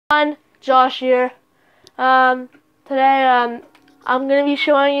Josh here. Today I'm gonna be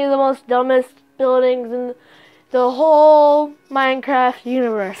showing you the most dumbest buildings in the whole Minecraft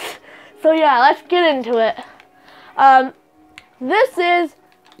universe. So yeah, let's get into it. This is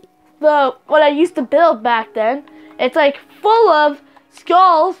what I used to build back then. It's like full of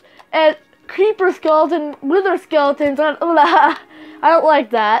skulls and creeper skulls and wither skeletons. I don't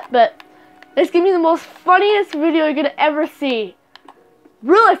like that, but it's gonna be the most funniest video you're gonna ever see.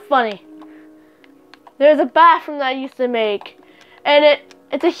 Really funny. There's a bathroom that I used to make, and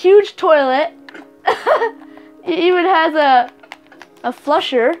it's a huge toilet. It even has a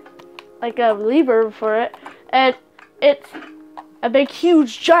flusher, like a lever for it, and it's a big,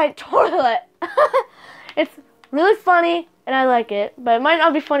 huge, giant toilet. It's really funny, and I like it, but it might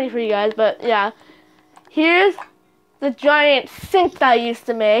not be funny for you guys. But yeah, here's the giant sink that I used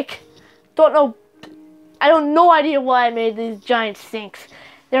to make. I have no idea why I made these giant sinks.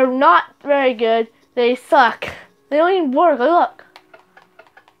 They're not very good. They suck. They don't even work. Look.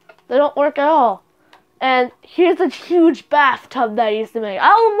 They don't work at all. And here's a huge bathtub that I used to make. I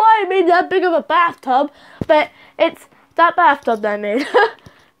don't know why I made that big of a bathtub, but it's that bathtub that I made.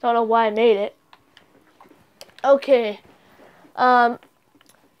 Don't know why I made it. Okay. And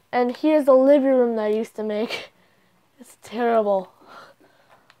here's the living room that I used to make. It's terrible.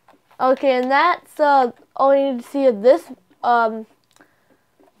 Okay, and that's all you need to see of this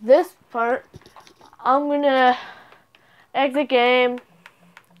this part. I'm gonna exit game.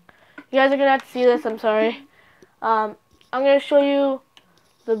 You guys are gonna have to see this, I'm sorry. I'm gonna show you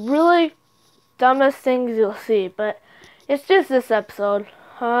the really dumbest things you'll see, but it's just this episode.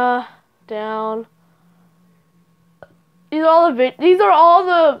 Down. These are all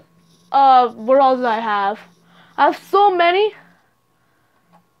the worlds I have. I have so many.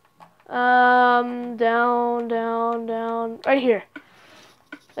 Down, right here.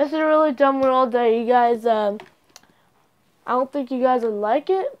 This is a really dumb world that you guys, I don't think you guys would like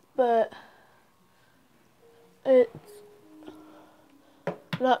it, but it's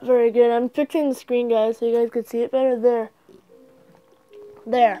not very good. I'm fixing the screen, guys, so you guys can see it better.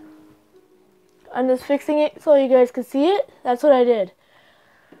 There. I'm just fixing it so you guys can see it. That's what I did.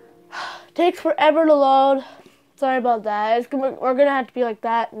 Takes forever to load. Sorry about that. We're gonna have to be like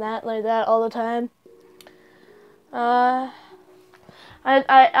that and that, like that all the time.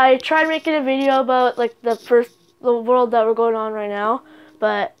 I tried making a video about like the world that we're going on right now,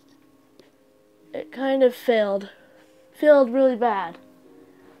 but it kind of failed. Failed really bad.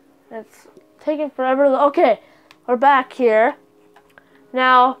 It's taking forever. Okay, we're back here.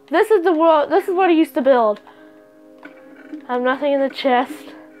 Now this is the world. This is what I used to build. I have nothing in the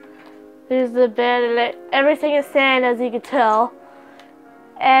chest. There's the bed, and everything is sand, as you can tell.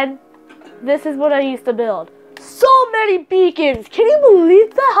 And this is what I used to build. So many beacons! Can you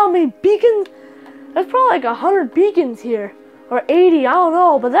believe that? How many beacons? There's probably like 100 beacons here. Or 80, I don't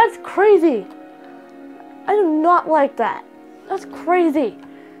know, but that's crazy. I do not like that. That's crazy.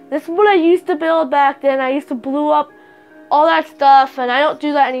 This is what I used to build back then. I used to blow up all that stuff, and I don't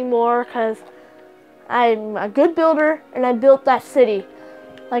do that anymore because I'm a good builder, and I built that city.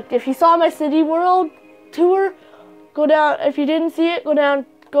 Like, if you saw my City World tour, go down. If you didn't see it,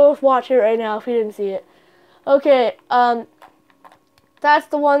 go watch it right now if you didn't see it. Okay, that's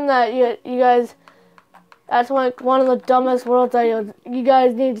the one that you guys, that's one of the dumbest worlds that you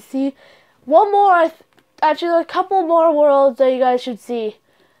guys need to see. One more, actually a couple more worlds that you guys should see.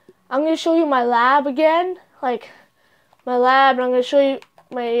 I'm going to show you my lab again, like my lab, and I'm going to show you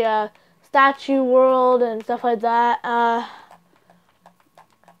my statue world and stuff like that.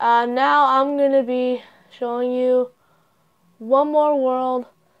 Now I'm going to be showing you one more world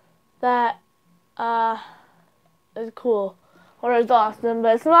that is cool, or is awesome,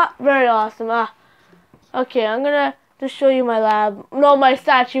 but it's not very awesome. Okay, I'm going to just show you my lab. No, my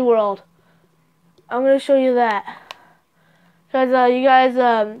statue world. I'm going to show you that. Because you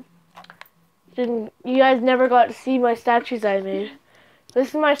guys never got to see my statues I made. This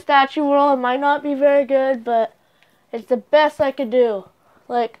is my statue world. It might not be very good, but it's the best I could do.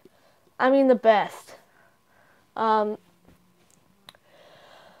 Like, I mean the best.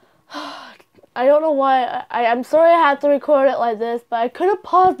 I don't know why. I'm sorry I had to record it like this, but I could have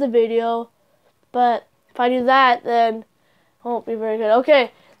paused the video. But if I do that, then it won't be very good.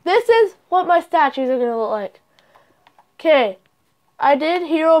 Okay, this is what my statues are going to look like. Okay, I did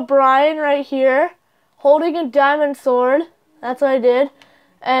Herobrine right here, holding a diamond sword. That's what I did.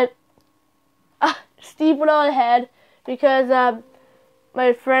 And Steve went on ahead because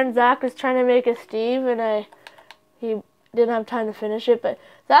my friend Zach was trying to make a Steve, and he didn't have time to finish it. But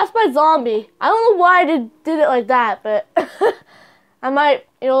that's my zombie. I don't know why I did it like that, but I might,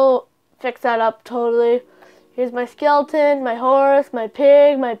 fix that up totally. Here's my skeleton, my horse, my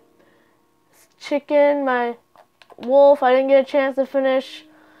pig, my chicken, my wolf. I didn't get a chance to finish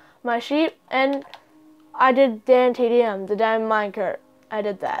my sheep, and I did Dan TDM, the Diamond Minecart. I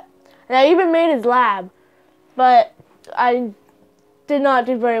did that. And I even made his lab, but I did not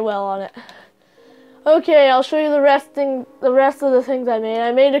do very well on it. Okay, I'll show you the rest of the things I made.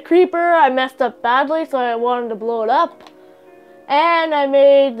 I made a creeper. I messed up badly, so I wanted to blow it up. And I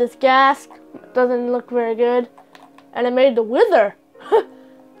made this ghast. Doesn't look very good. And I made the wither.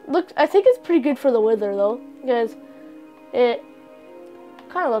 I think it's pretty good for the wither though, because it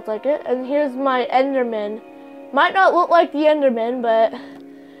kind of looks like it. And here's my enderman. Might not look like the enderman, but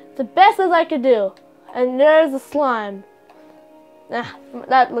it's the best as I could do. And there's the slime.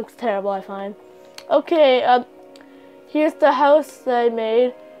 That looks terrible, I find. Okay, here's the house that I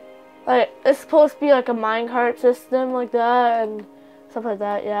made. Like, it's supposed to be like a minecart system like that and stuff like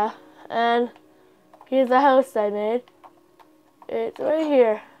that, yeah. And here's the house I made. It's right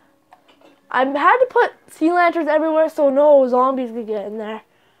here. I had to put sea lanterns everywhere so no zombies could get in there.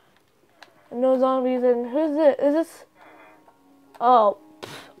 And no zombies, and who's it? Is this? Oh,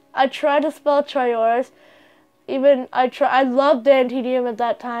 I tried to spell Trioris. I loved Dan TDM at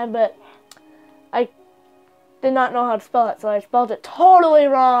that time, but I did not know how to spell it, so I spelled it totally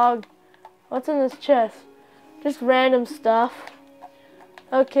wrong. What's in this chest? Just random stuff.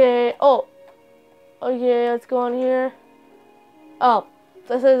 Okay, okay, let's go in here. Oh,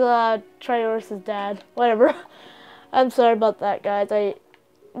 this is Trioris' dad. Whatever. I'm sorry about that, guys.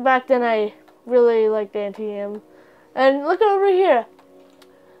 Back then I really liked Dan TDM. And look over here.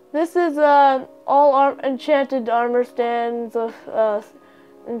 This is all enchanted armor stands of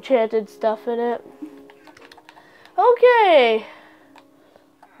enchanted stuff in it. Okay,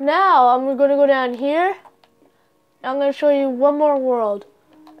 now I'm going to go down here. I'm going to show you one more world,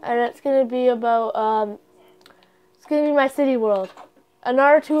 and it's going to be about it's going to be my city world.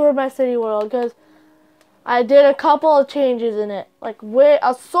 Another tour of my city world, because I did a couple of changes in it, like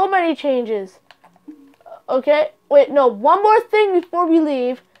so many changes. Okay, wait, no, one more thing before we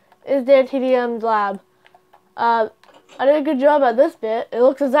leave is Dan TDM's lab. I did a good job at this bit. It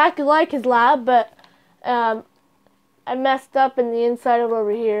looks exactly like his lab, but I messed up in the inside of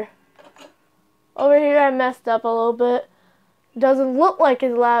over here. Over here I messed up a little bit. It doesn't look like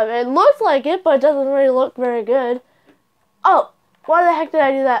his lab. It looks like it, but it doesn't really look very good. Oh, why the heck did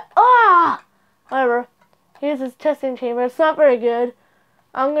I do that? Ah! Whatever. Here's his testing chamber. It's not very good.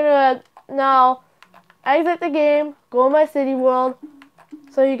 I'm gonna now exit the game, go in my city world,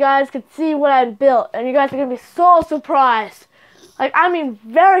 so you guys can see what I built, and you guys are gonna be so surprised. Like, I mean,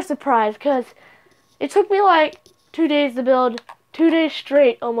 very surprised, because it took me like 2 days to build, 2 days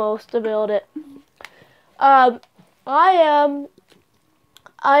straight almost to build it. I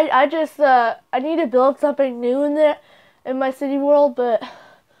need to build something new in there, in my city world, but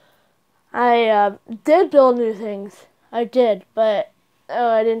I did build new things. I did, but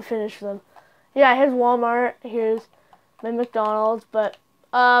I didn't finish them. Yeah, here's Walmart, here's my McDonald's, but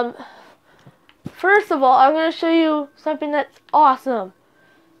first of all, I'm going to show you something that's awesome.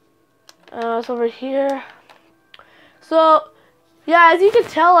 It's over here. So, yeah, as you can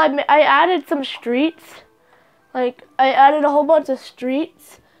tell, I added some streets. Like, I added a whole bunch of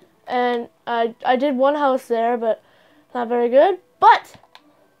streets, and I did one house there, but not very good. But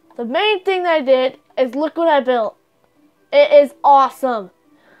the main thing that I did is look what I built. It is awesome.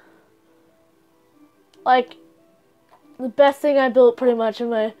 Like, the best thing I built pretty much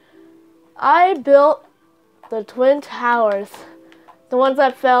I built the Twin Towers. The ones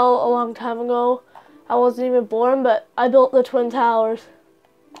that fell a long time ago. I wasn't even born, but I built the Twin Towers.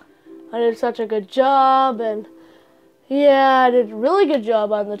 I did such a good job, and yeah, I did a really good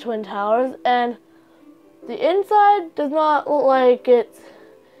job on the Twin Towers, and the inside does not look like it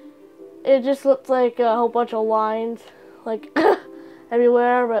just looks like a whole bunch of lines, like,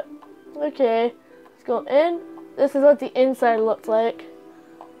 everywhere, but okay. Let's go in. This is what the inside looks like.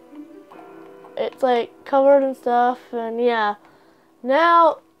 It's like covered and stuff, and yeah.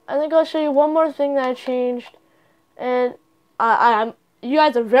 Now, I think I'll show you one more thing that I changed, and you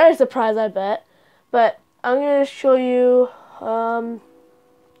guys are very surprised, I bet, but I'm going to show you,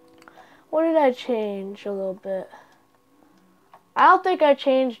 what did I change a little bit? I don't think I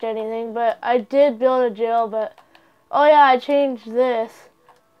changed anything, but I did build a jail, but, oh yeah, I changed this.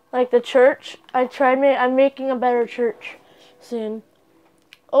 Like the church, I'm making a better church soon.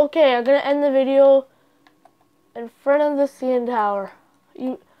 Okay, I'm going to end the video in front of the CN Tower.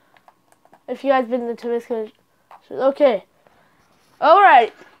 If you guys been to this, okay.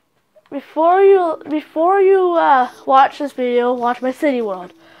 Alright. watch this video, watch my City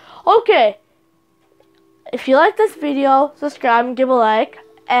World. Okay. If you like this video, subscribe and give a like.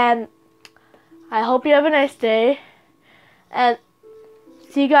 And I hope you have a nice day. And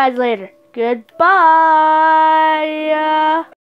see you guys later. Goodbye.